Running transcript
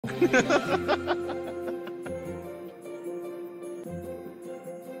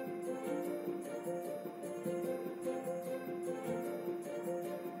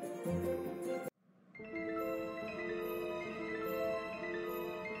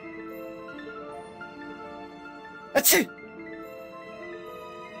Achoo!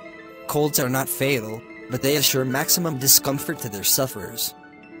 Colds are not fatal, but they assure maximum discomfort to their sufferers.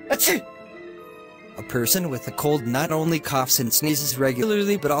 Achoo! A person with a cold not only coughs and sneezes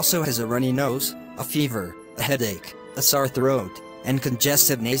regularly but also has a runny nose, a fever, a headache, a sore throat, and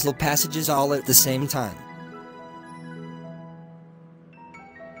congested nasal passages all at the same time.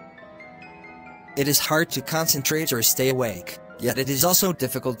 It is hard to concentrate or stay awake, yet it is also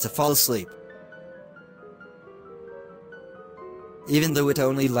difficult to fall asleep. Even though it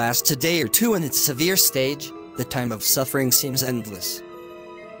only lasts a day or two in its severe stage, the time of suffering seems endless.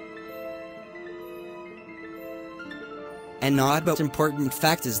 An odd but important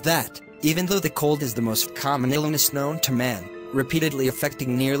fact is that, even though the cold is the most common illness known to man, repeatedly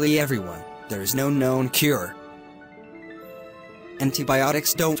affecting nearly everyone, there is no known cure.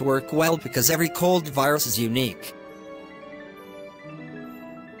 Antibiotics don't work well because every cold virus is unique.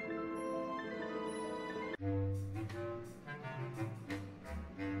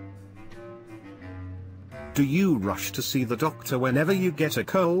 Do you rush to see the doctor whenever you get a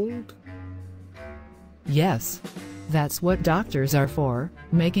cold? Yes. That's what doctors are for,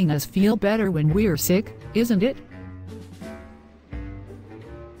 making us feel better when we're sick, isn't it?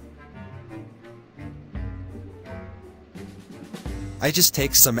 I just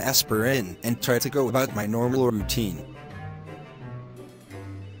take some aspirin and try to go about my normal routine.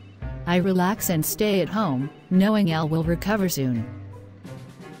 I relax and stay at home, knowing Al will recover soon.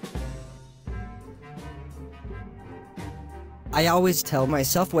 I always tell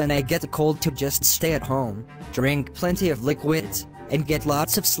myself when I get a cold to just stay at home, drink plenty of liquids, and get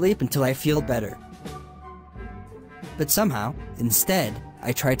lots of sleep until I feel better. But somehow, instead,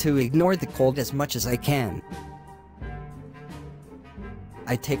 I try to ignore the cold as much as I can.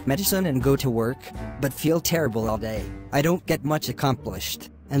 I take medicine and go to work, but feel terrible all day. I don't get much accomplished,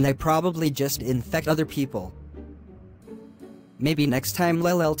 and I probably just infect other people. Maybe next time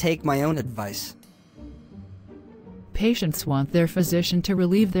I'll take my own advice. Patients want their physician to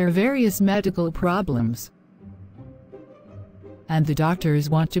relieve their various medical problems. And the doctors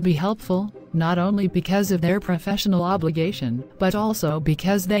want to be helpful, not only because of their professional obligation, but also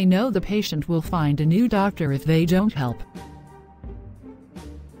because they know the patient will find a new doctor if they don't help.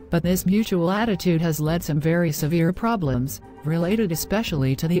 But this mutual attitude has led to some very severe problems, related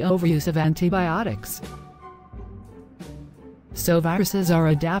especially to the overuse of antibiotics. So viruses are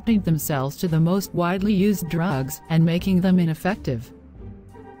adapting themselves to the most widely used drugs and making them ineffective.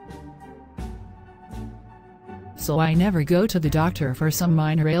 So I never go to the doctor for some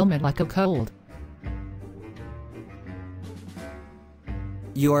minor ailment like a cold.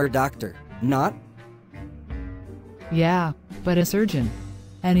 You are a doctor, not? Yeah, but a surgeon.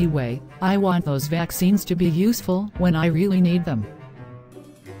 Anyway, I want those vaccines to be useful when I really need them.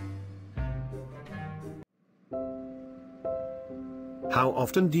 How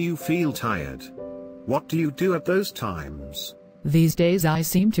often do you feel tired? What do you do at those times? These days I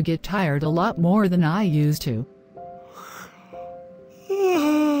seem to get tired a lot more than I used to.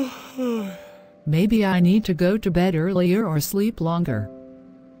 Maybe I need to go to bed earlier or sleep longer.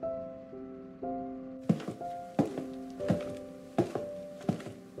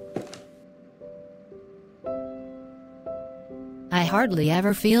 I hardly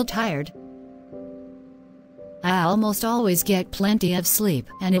ever feel tired. I almost always get plenty of sleep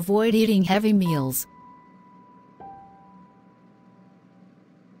and avoid eating heavy meals.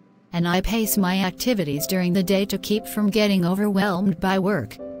 And I pace my activities during the day to keep from getting overwhelmed by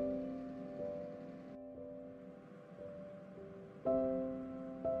work.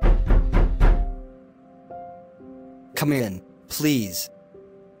 Come in, please.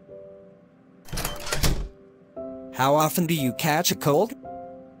 How often do you catch a cold?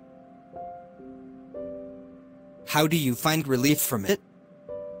 How do you find relief from it?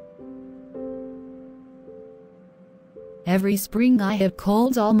 Every spring I have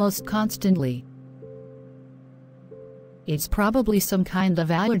colds almost constantly. It's probably some kind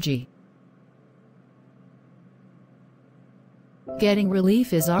of allergy. Getting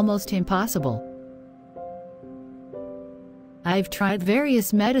relief is almost impossible. I've tried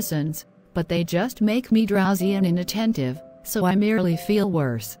various medicines, but they just make me drowsy and inattentive, so I merely feel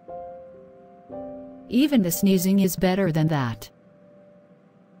worse. Even the sneezing is better than that.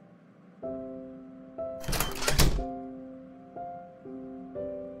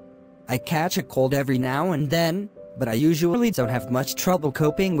 I catch a cold every now and then, but I usually don't have much trouble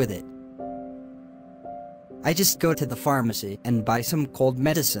coping with it. I just go to the pharmacy and buy some cold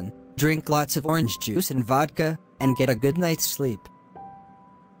medicine, drink lots of orange juice and vodka, and get a good night's sleep.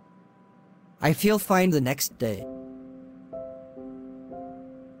 I feel fine the next day.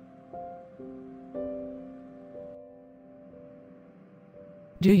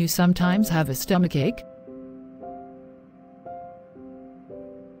 Do you sometimes have a stomachache?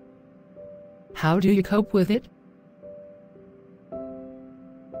 How do you cope with it?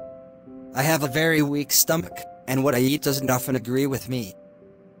 I have a very weak stomach, and what I eat doesn't often agree with me.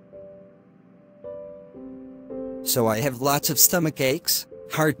 So I have lots of stomach aches,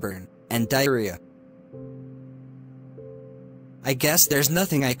 heartburn, and diarrhea. I guess there's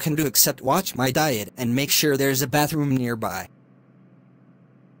nothing I can do except watch my diet and make sure there's a bathroom nearby.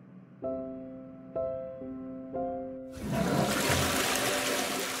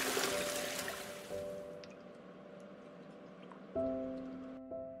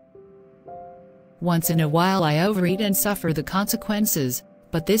 Once in a while I overeat and suffer the consequences,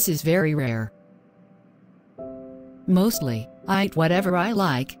 but this is very rare. Mostly, I eat whatever I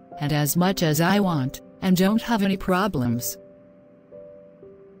like, and as much as I want, and don't have any problems.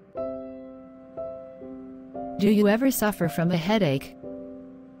 Do you ever suffer from a headache?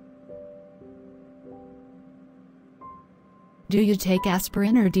 Do you take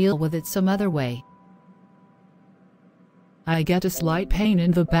aspirin or deal with it some other way? I get a slight pain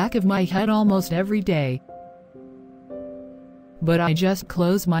in the back of my head almost every day. But I just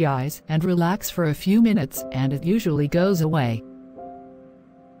close my eyes and relax for a few minutes and it usually goes away.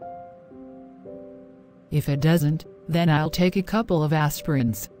 If it doesn't, then I'll take a couple of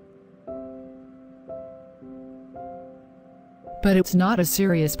aspirins. But it's not a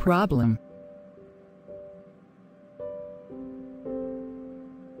serious problem.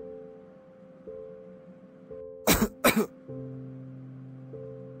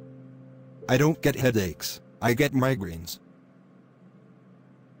 I don't get headaches, I get migraines.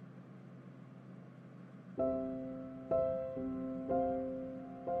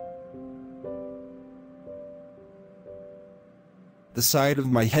 The side of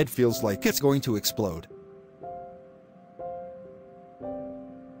my head feels like it's going to explode.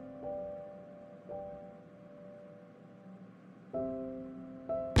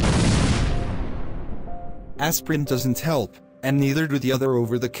 Aspirin doesn't help, and neither do the other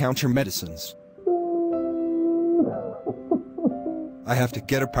over-the-counter medicines. I have to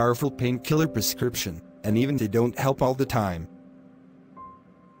get a powerful painkiller prescription, and even they don't help all the time.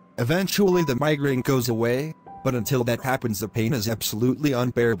 Eventually the migraine goes away, but until that happens the pain is absolutely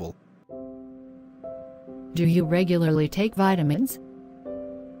unbearable. Do you regularly take vitamins?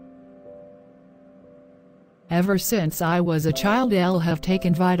 Ever since I was a child, I'll have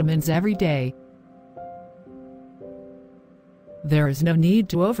taken vitamins every day. There is no need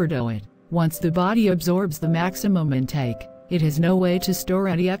to overdo it. Once the body absorbs the maximum intake, it has no way to store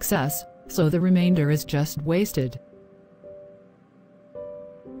any excess, so the remainder is just wasted.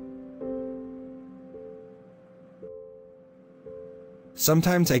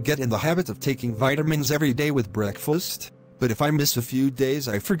 Sometimes I get in the habit of taking vitamins every day with breakfast, but if I miss a few days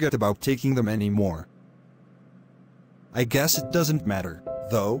I forget about taking them anymore. I guess it doesn't matter,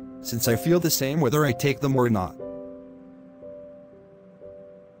 though, since I feel the same whether I take them or not.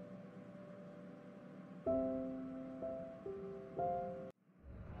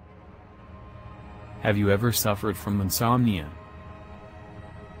 Have you ever suffered from insomnia?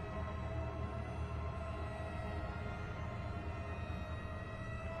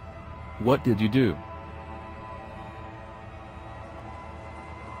 What did you do?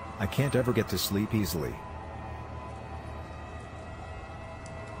 I can't ever get to sleep easily.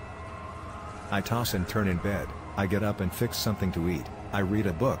 I toss and turn in bed, I get up and fix something to eat, I read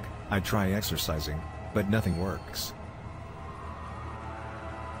a book, I try exercising, but nothing works.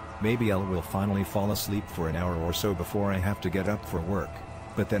 Maybe I will finally fall asleep for an hour or so before I have to get up for work,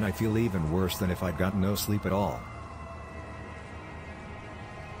 but then I feel even worse than if I'd gotten no sleep at all.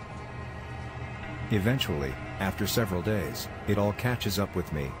 Eventually, after several days, it all catches up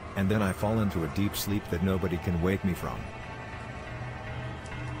with me, and then I fall into a deep sleep that nobody can wake me from.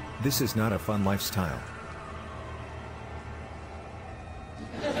 This is not a fun lifestyle.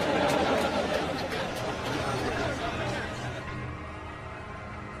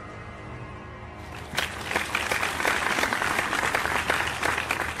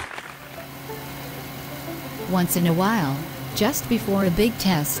 Once in a while, just before a big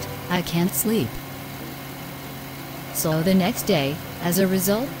test, I can't sleep. So the next day, as a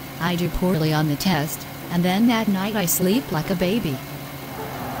result, I do poorly on the test, and then that night I sleep like a baby.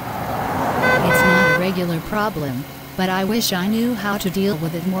 It's not a regular problem, but I wish I knew how to deal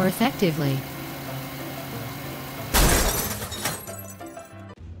with it more effectively.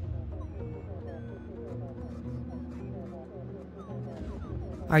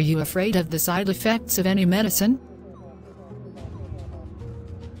 Are you afraid of the side effects of any medicine?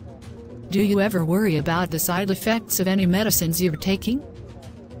 Do you ever worry about the side effects of any medicines you're taking?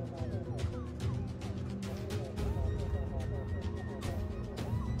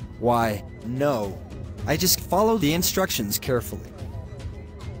 Why, no. I just follow the instructions carefully.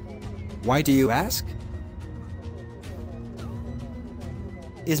 Why do you ask?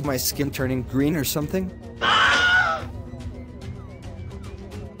 Is my skin turning green or something?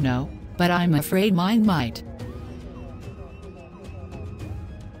 No, but I'm afraid mine might.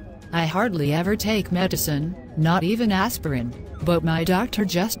 I hardly ever take medicine, not even aspirin, but my doctor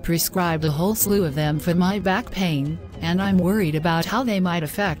just prescribed a whole slew of them for my back pain, and I'm worried about how they might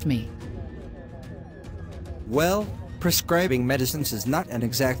affect me. Well, prescribing medicines is not an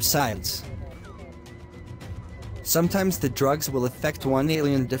exact science. Sometimes the drugs will affect one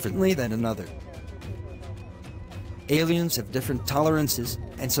alien differently than another. Aliens have different tolerances,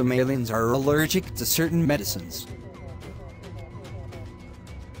 and some aliens are allergic to certain medicines.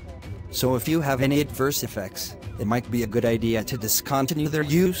 So if you have any adverse effects, it might be a good idea to discontinue their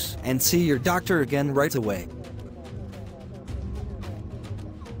use and see your doctor again right away.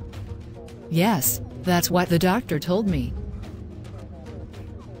 Yes, that's what the doctor told me.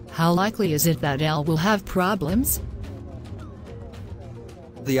 How likely is it that Elle will have problems?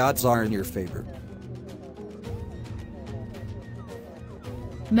 The odds are in your favor.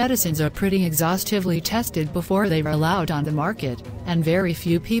 Medicines are pretty exhaustively tested before they're allowed on the market, and very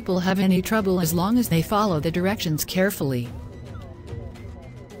few people have any trouble as long as they follow the directions carefully.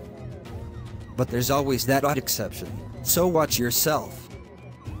 But there's always that odd exception, so watch yourself.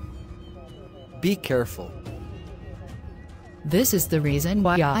 Be careful. This is the reason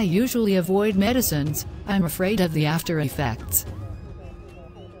why I usually avoid medicines. I'm afraid of the after effects.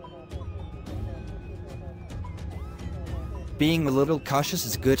 Being a little cautious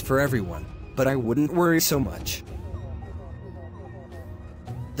is good for everyone, but I wouldn't worry so much.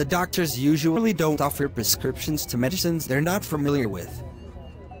 The doctors usually don't offer prescriptions to medicines they're not familiar with.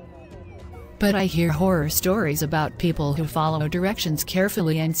 But I hear horror stories about people who follow directions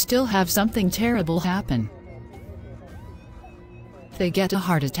carefully and still have something terrible happen. They get a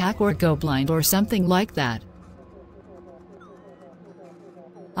heart attack or go blind or something like that.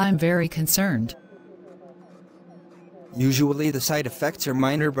 I'm very concerned. Usually the side effects are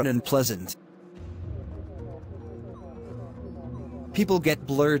minor but unpleasant. People get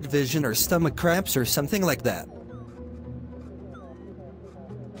blurred vision or stomach cramps or something like that.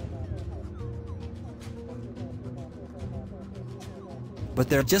 But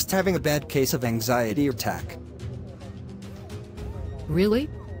they're just having a bad case of anxiety attack. Really?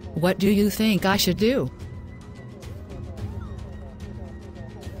 What do you think I should do?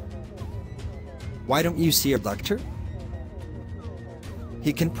 Why don't you see a doctor?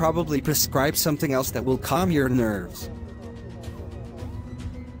 He can probably prescribe something else that will calm your nerves.